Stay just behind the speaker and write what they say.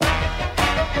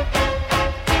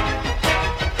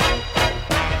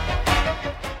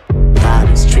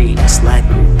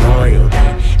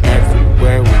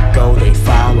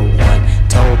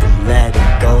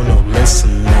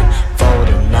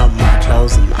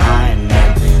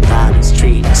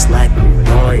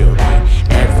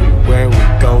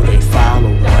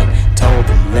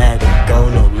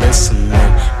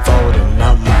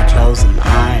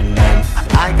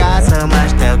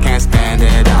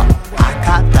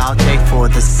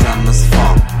before the summer's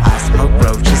fall. I smoke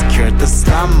roaches, cured the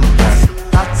slumber.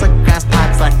 Lots of grass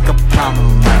pipes like a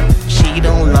plumber. She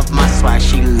don't love my swag,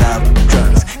 she love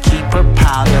drugs. Keep her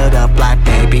powdered up like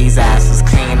baby's ass is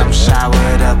clean. I'm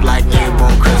showered up like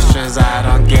newborn Christians. I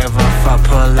don't give a fuck.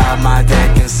 Pull out my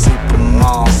dick in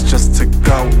supermalls just to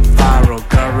go viral.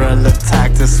 Guerrilla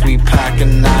tactics, we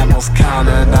packing animals,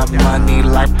 counting up money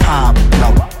like Pablo.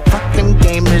 Fucking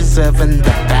gamers in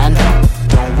the band.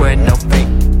 Don't wear no fake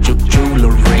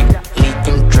jewelry.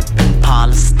 Leaking, dripping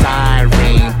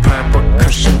polystyrene. Purple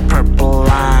cushion, purple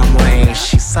lime lean.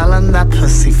 She selling that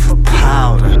pussy for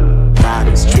powder.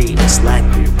 Bodies treat us like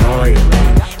we royally.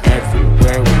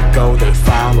 Everywhere we go, they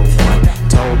follow one.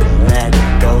 Told them let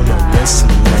it go, no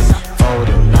listening.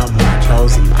 Folding up my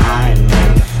clothes and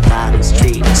ironing. Bodies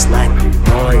treat us like we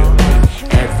royally.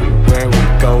 Everywhere we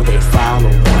go, they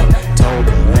follow one. Told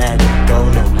them let it go,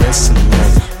 no listening.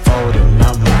 Folding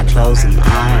up my clothes and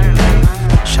ironing.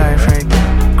 Shy freak,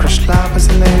 crush love is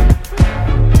late.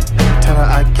 Tell her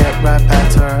I get right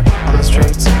back to her on the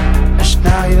streets. And she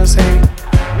now you don't say.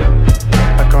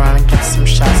 Back around and get some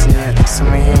shots in it. So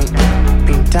we ain't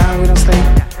being down, we don't sleep.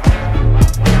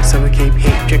 So we keep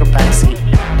heat, drink a backseat.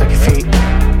 Look your feet,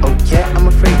 oh yeah, I'm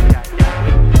a freak.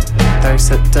 30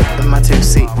 slipped up in my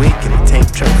two-seat. We can take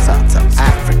trips out to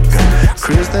Africa.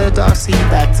 Cruise the dark sea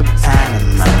back to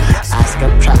Panama. Ask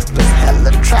her trappers,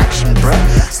 hella traction, bruh.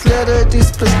 Slit her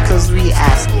deuce plus cause we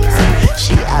asking her.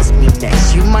 She asked me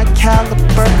next, you my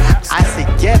caliber? I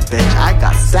said yeah bitch, I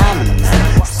got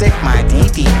stamina. Stick my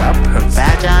DD up her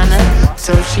vagina.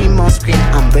 So she must scream,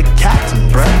 I'm the captain,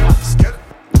 bruh.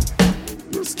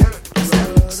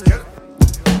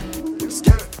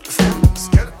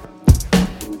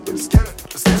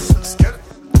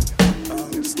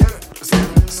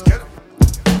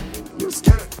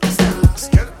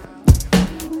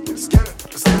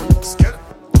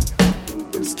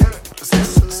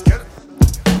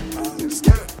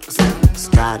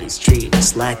 Bodies treat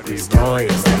us like we royally.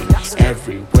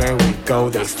 Everywhere we go,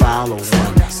 they follow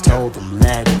one. Told them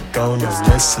let it go, no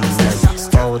listening.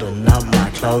 Folding up my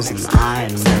clothes and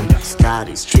ironing.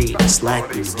 Bodies treat us like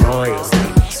we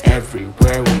royally.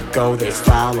 Everywhere we go, they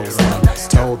follow one.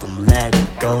 Told them let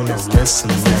it go, no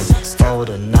listening.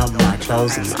 Folding up my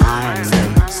clothes and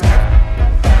ironing.